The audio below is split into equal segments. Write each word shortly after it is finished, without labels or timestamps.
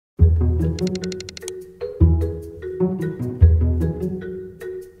Have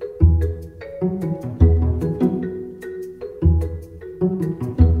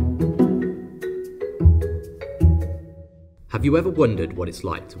you ever wondered what it's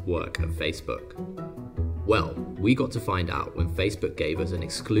like to work at Facebook? Well, we got to find out when Facebook gave us an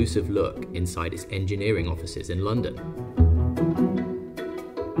exclusive look inside its engineering offices in London.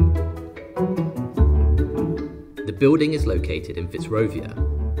 The building is located in Fitzrovia,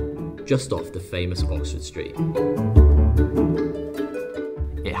 just off the famous Oxford Street.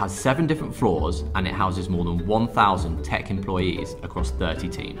 It has 7 different floors and it houses more than 1,000 tech employees across 30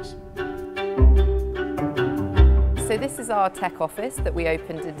 teams. So this is our tech office that we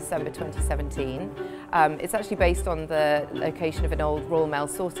opened in December 2017. It's actually based on the location of an old Royal Mail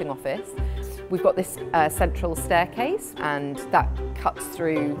sorting office. We've got this central staircase and that cuts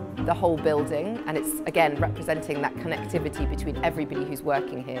through the whole building, and it's again representing that connectivity between everybody who's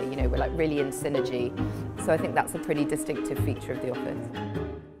working here. You know, we're like really in synergy. So I think that's a pretty distinctive feature of the office.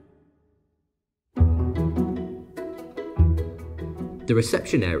 The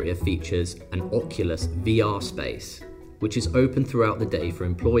reception area features an Oculus VR space, which is open throughout the day for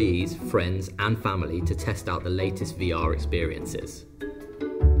employees, friends and family to test out the latest VR experiences.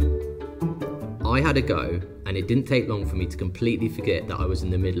 I had a go, and it didn't take long for me to completely forget that I was in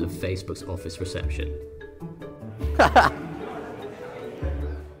the middle of Facebook's office reception.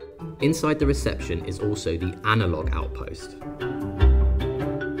 Inside the reception is also the analog outpost.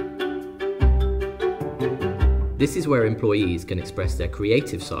 This is where employees can express their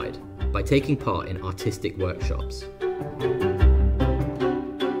creative side by taking part in artistic workshops.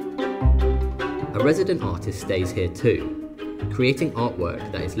 A resident artist stays here too, creating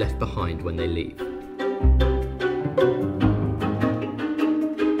artwork that is left behind when they leave.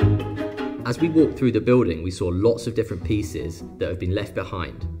 As we walked through the building, we saw lots of different pieces that have been left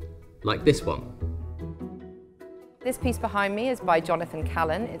behind, like this one. This piece behind me is by Jonathan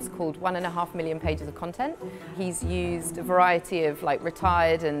Callan. It's called 1.5 million pages of content. He's used a variety of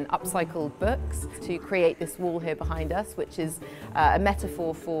retired and upcycled books to create this wall here behind us, which is a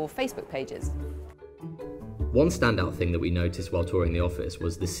metaphor for Facebook pages. One standout thing that we noticed while touring the office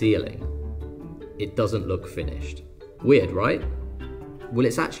was the ceiling. It doesn't look finished. Weird, right? Well,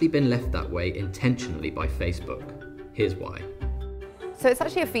 it's actually been left that way intentionally by Facebook. Here's why. So it's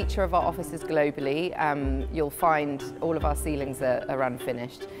actually a feature of our offices globally. You'll find all of our ceilings are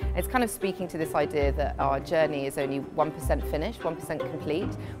unfinished. It's kind of speaking to this idea that our journey is only 1% finished, 1% complete.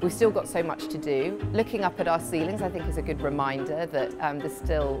 We've still got so much to do. Looking up at our ceilings, I think, is a good reminder that there's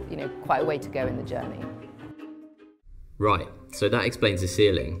still, quite a way to go in the journey. Right, so that explains the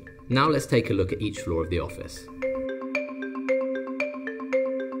ceiling. Now let's take a look at each floor of the office.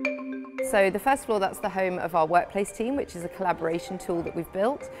 So the first floor, that's the home of our workplace team, which is a collaboration tool that we've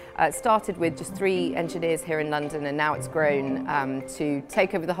built. It started with just 3 engineers here in London, and now it's grown to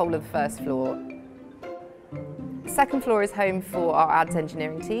take over the whole of the first floor. The second floor is home for our ads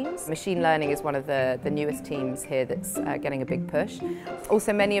engineering teams. Machine learning is one of the newest teams here that's getting a big push.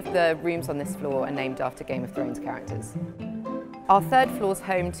 Also, many of the rooms on this floor are named after Game of Thrones characters. Our third floor is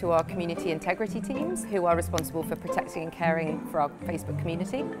home to our community integrity teams, who are responsible for protecting and caring for our Facebook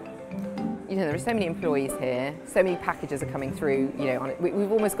community. There are so many employees here, so many packages are coming through,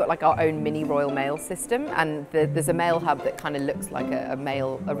 we've almost got like our own mini Royal Mail system, and there's a mail hub that kind of looks like a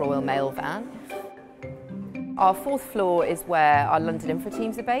Royal Mail van. Our fourth floor is where our London infra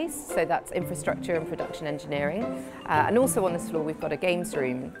teams are based, so that's infrastructure and production engineering. And also on this floor we've got a games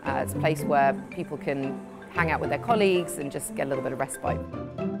room. It's a place where people can hang out with their colleagues and just get a little bit of respite.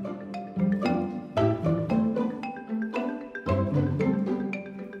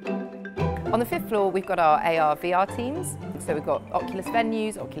 On the fifth floor, we've got our AR VR teams. So we've got Oculus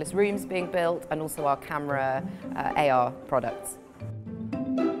venues, Oculus rooms being built, and also our camera AR products.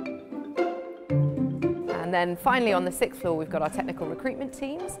 And then finally on the sixth floor, we've got our technical recruitment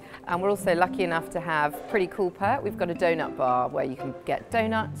teams. And we're also lucky enough to have a pretty cool perk. We've got a donut bar where you can get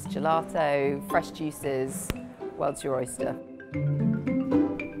donuts, gelato, fresh juices. World's your oyster.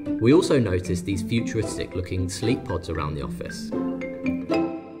 We also noticed these futuristic looking sleep pods around the office.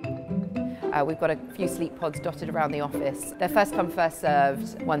 We've got a few sleep pods dotted around the office. They're first come, first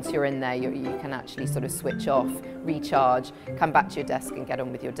served. Once you're in there, you can actually sort of switch off, recharge, come back to your desk and get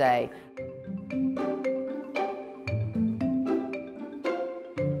on with your day.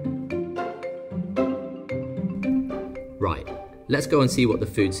 Right, let's go and see what the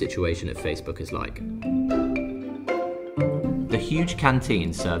food situation at Facebook is like. The huge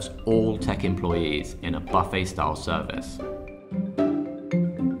canteen serves all tech employees in a buffet-style service.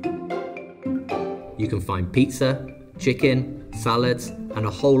 You can find pizza, chicken, salads, and a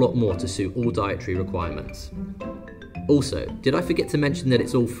whole lot more to suit all dietary requirements. Also, did I forget to mention that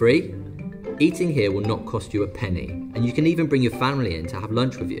it's all free? Eating here will not cost you a penny, and you can even bring your family in to have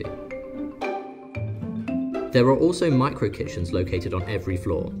lunch with you. There are also micro kitchens located on every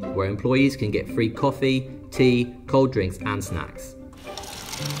floor, where employees can get free coffee, tea, cold drinks and snacks.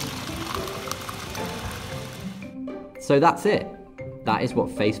 So that's it. That is what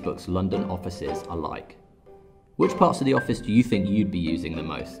Facebook's London offices are like. Which parts of the office do you think you'd be using the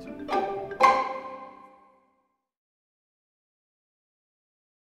most?